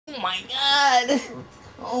my god!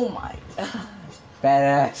 Oh my god.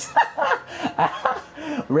 Badass.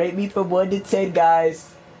 Rate me from 1 to 10,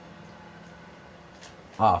 guys.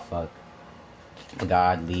 Oh, fuck.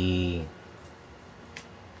 Godly.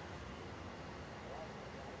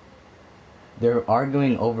 They're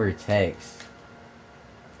arguing over text.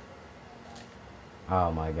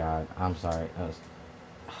 Oh my god. I'm sorry. That was...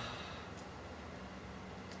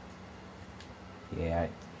 Yeah.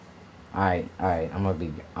 Alright. I'm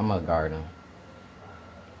gonna guard him.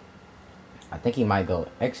 I think he might go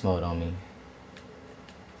X mode on me.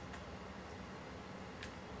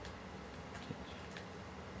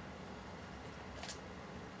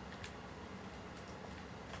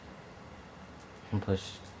 I'm push.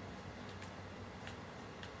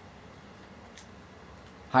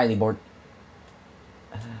 Highly bored.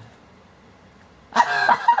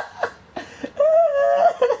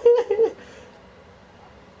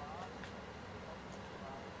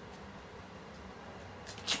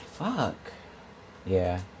 Fuck.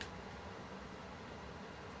 Yeah.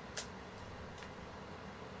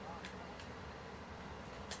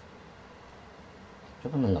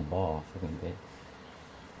 Put him in the ball. Fucking bitch.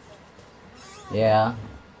 Yeah.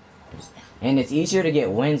 And it's easier to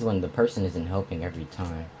get wins when the person isn't helping every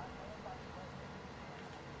time.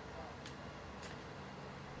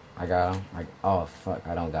 I got him. Oh fuck,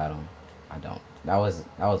 I don't got him. I don't. That was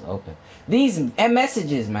open. These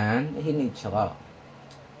messages, man. He need to chill out.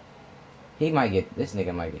 This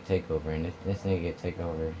nigga might get takeover, and this nigga get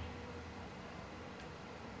takeover.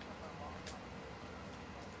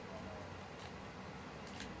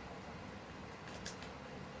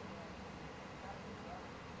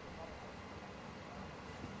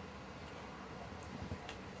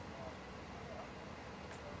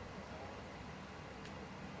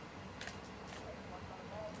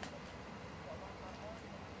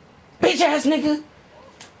 Bitch ass nigga.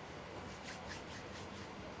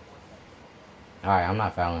 All right, I'm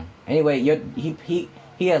not fouling. Anyway, he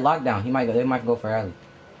had lockdown. They might go for alley.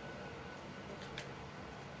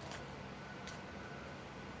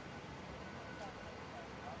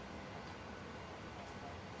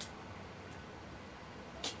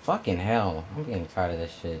 Fucking hell, I'm getting tired of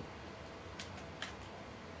this shit.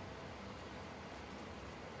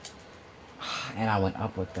 And I went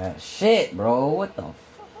up with that shit, bro. What the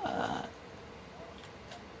fuck?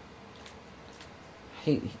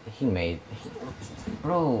 He made,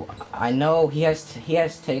 bro. I know he has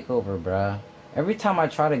takeover, bro. Every time I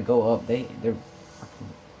try to go up, they're.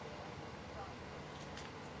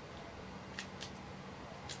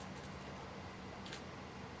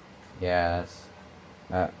 Yeah,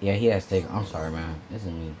 yeah, he has take. I'm sorry, man. This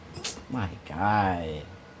is me. My God,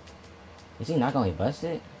 is he not gonna bust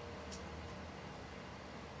it?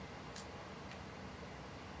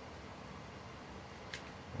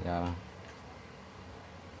 I got him.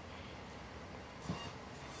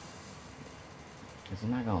 Is he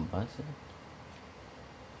not gonna bust it?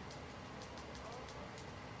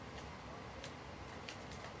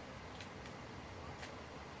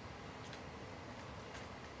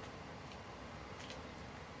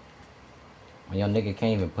 When your nigga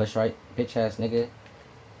can't even push right, bitch ass nigga.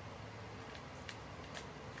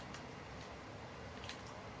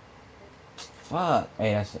 Fuck.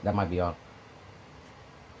 Hey, that might be off.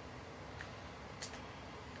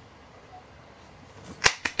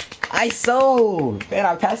 I sold. Man,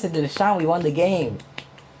 I passed it to Deshaun. We won the game.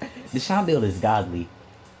 Deshaun build is godly.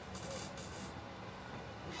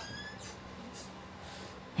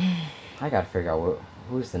 I gotta figure out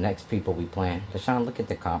who's the next people we playing. Deshaun, look at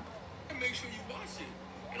the comp. Make sure you watch it.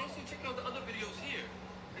 And also check out the other videos here.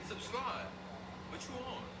 And subscribe. What you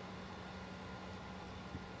on?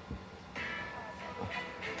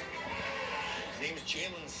 His name is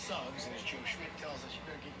Jalen Suggs, and as Joe Schmidt tells us, you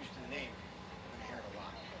better get used to the name. You're hearing a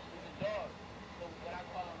lot. He's a dog. So when I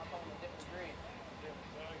call him a different breed.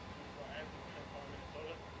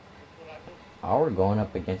 Oh, we're going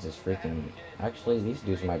up against this freaking... Actually, these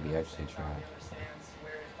dudes might be actually trash.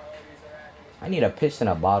 I need a piss in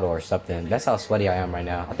a bottle or something. That's how sweaty I am right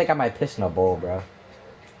now. I think I might piss in a bowl, bro.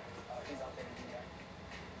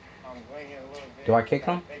 Do I kick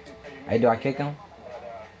him? Hey, do I kick him?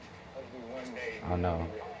 Oh, no.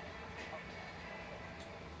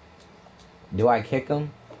 Do I kick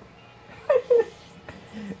him?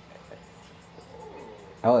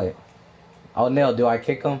 Oh, wait. Oh, Neil, do I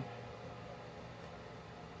kick him?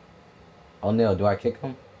 Oh, Neil, do I kick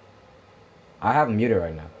him? I have him muted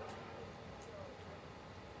right now.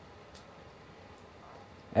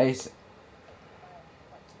 Hey,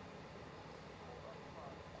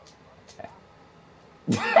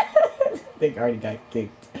 I think I already got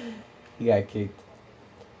kicked. He got kicked.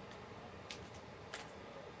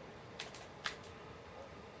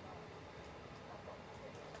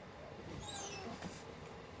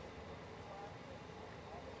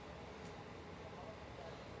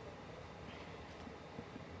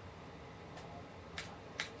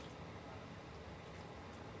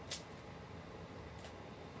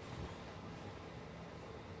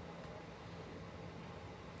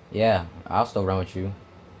 Yeah, I'll still run with you.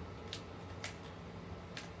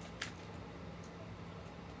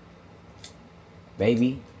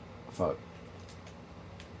 Baby. Fuck.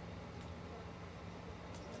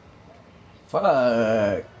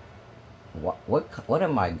 Fuck. What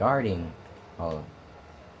am I guarding? Oh.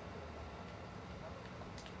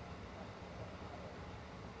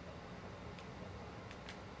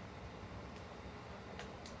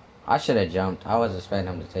 I should have jumped. I was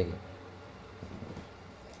expecting him to take it.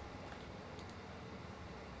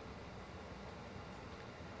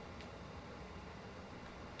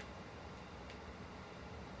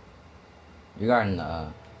 You're guarding the,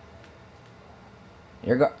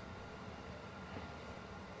 you're gu-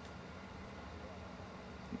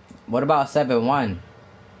 What about 7-1?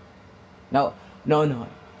 No, no, no.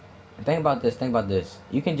 Think about this, think about this.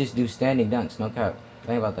 You can just do standing dunks, no cap.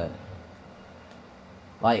 Think about that.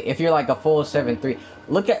 Like, if you're like a full 7-3.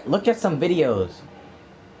 Look at some videos.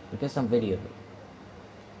 Look at some videos.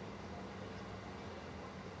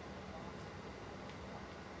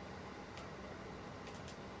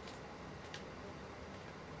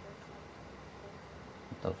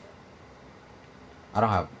 What the I don't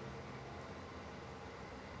have.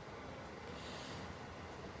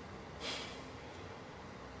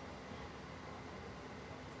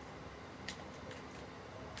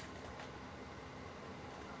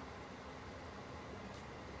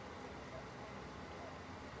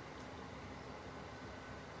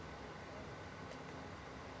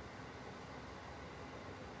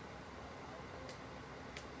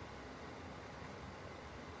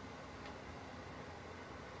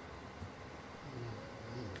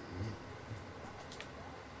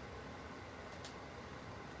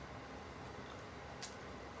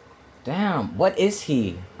 Damn, what is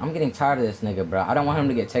he? I'm getting tired of this nigga, bro. I don't want him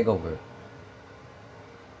to get takeover.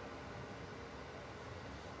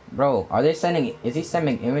 Bro, are they sending? Is he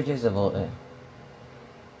sending images of?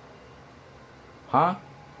 Huh?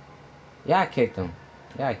 Yeah, I kicked him.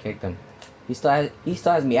 Yeah, I kicked him. He still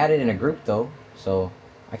has me added in a group though, so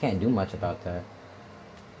I can't do much about that.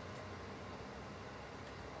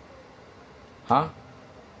 Huh?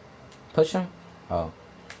 Push him? Oh.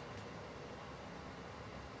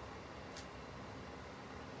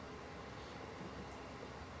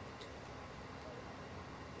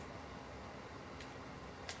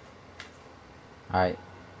 Alright.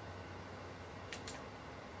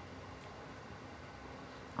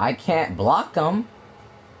 I can't block him.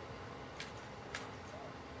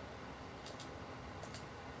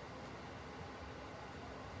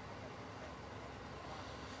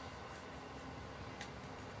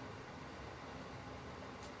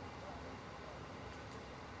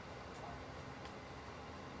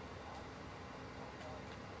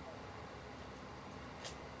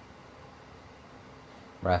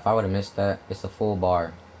 Bro, if I would have missed that, it's a full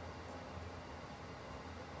bar.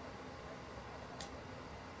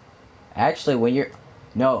 Actually, when you're...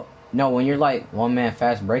 No, no, when you're like one man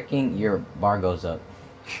fast breaking, your bar goes up.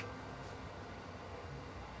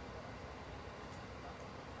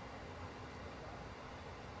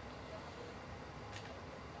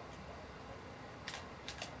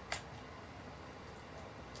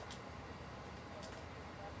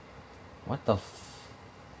 What the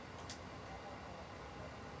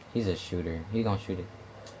He's a shooter. He gonna shoot it.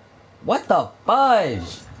 What the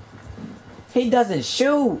fudge? He doesn't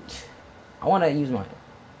shoot. I want to use my...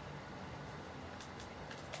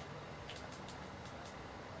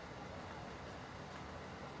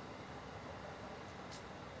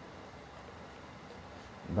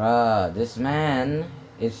 Bruh, this man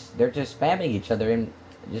is... They're just spamming each other and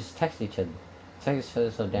just text each other. Text each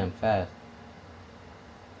other so damn fast.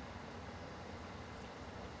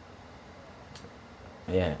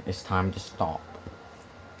 Yeah, it's time to stop.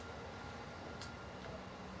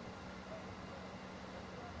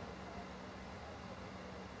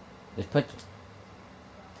 Just put...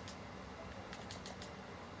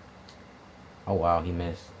 Oh wow, he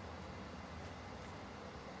missed.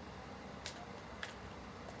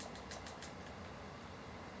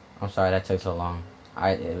 I'm sorry that took so long.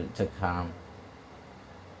 It took time.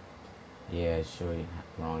 Yeah, sure.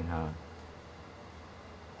 Wrong how.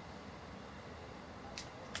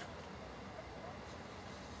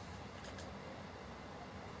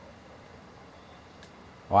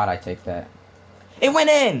 Why'd I take that? It went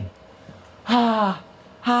in! Ha!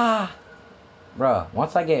 Ha! Bruh,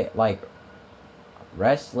 once I get, like,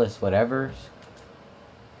 restless whatever,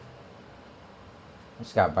 I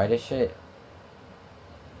just got bright as shit.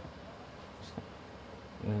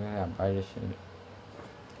 I got bright as shit.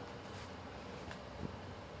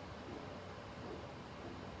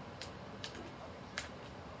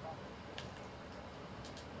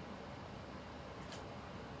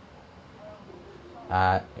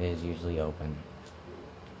 That is usually open.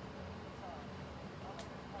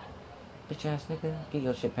 Bitch ass nigga, get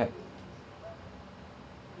your shit packed.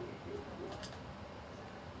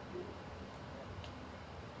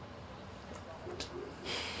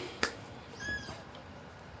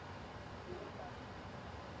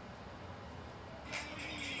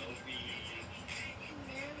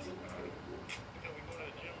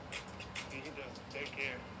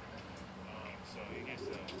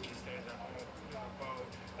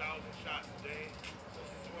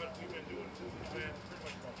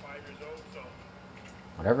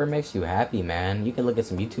 Whatever makes you happy, man. You can look at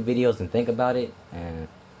some YouTube videos and think about it and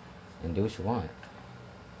do what you want.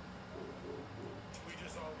 We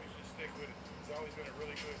just always just stick with it. He's always been a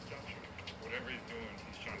really good jump shooter. Whatever he's doing,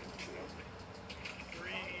 he's trying to do something.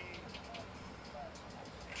 3,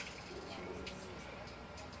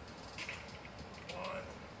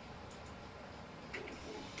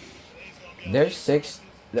 2, 1. There's 6.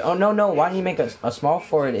 Oh no! Why do you make a small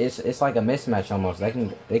forward? It's like a mismatch almost.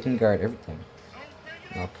 They can guard everything.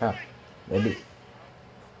 No cap.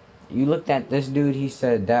 You looked at this dude. He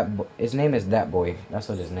said his name is that boy. That's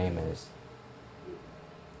what his name is.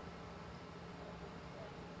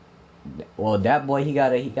 Well, that boy he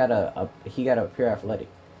got a pure athletic,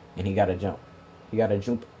 and he got a jump. He got a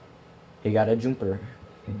jump. He got a jumper.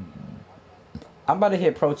 I'm about to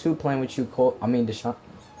hit Pro 2 playing with you, Cole. I mean Deshaun.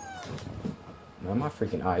 Man, my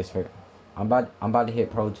freaking eyes hurt. I'm about to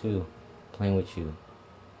hit Pro 2 playing with you.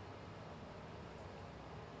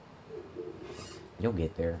 You'll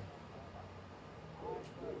get there.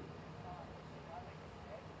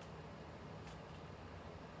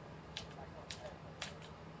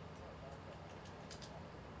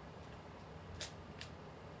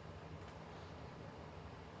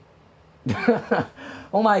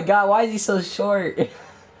 Oh my god, why is he so short?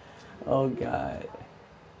 Oh god.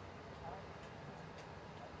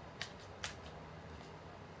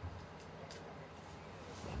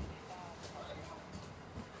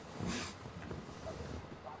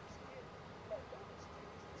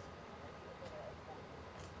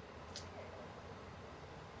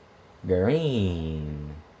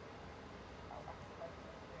 Green.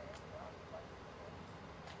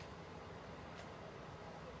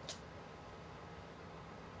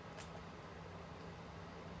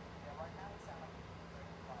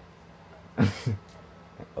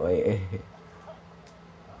 Wait.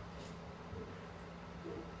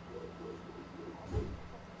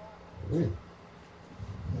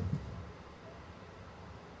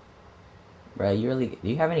 Bro, do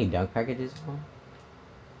you have any dunk packages, bro?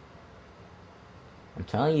 I'm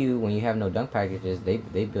telling you, when you have no dunk packages, they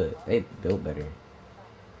build better.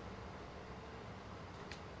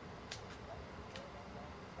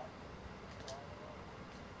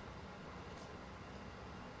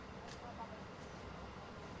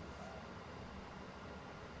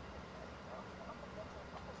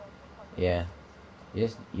 Yeah. You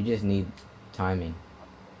just need timing.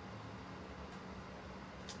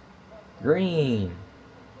 Green.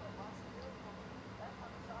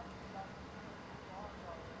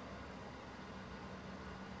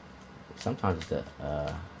 Sometimes it's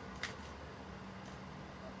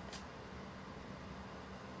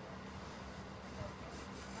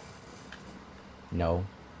no.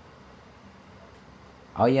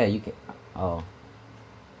 Oh yeah, you can. Oh.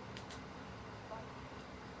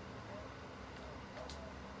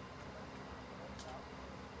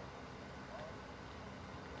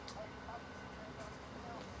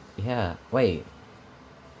 Yeah. Wait.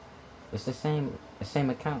 It's the same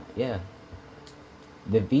account. Yeah.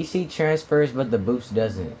 The VC transfers, but the boost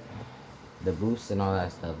doesn't. The boost and all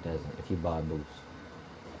that stuff doesn't. If you buy boost.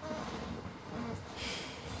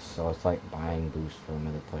 So it's like buying boost for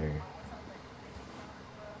another player.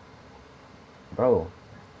 Bro.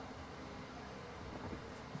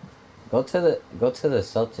 Go to the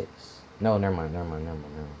Celtics. No, never mind.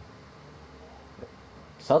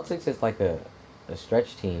 Celtics is like a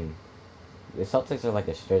stretch team. The Celtics are like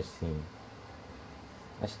a stretch team.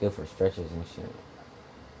 That's good for stretches and shit.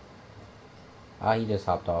 Ah, he just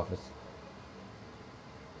hopped off.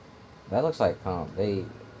 That looks like comp. They.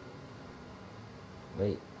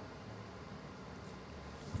 We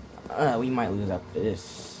might lose after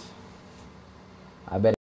this. I bet.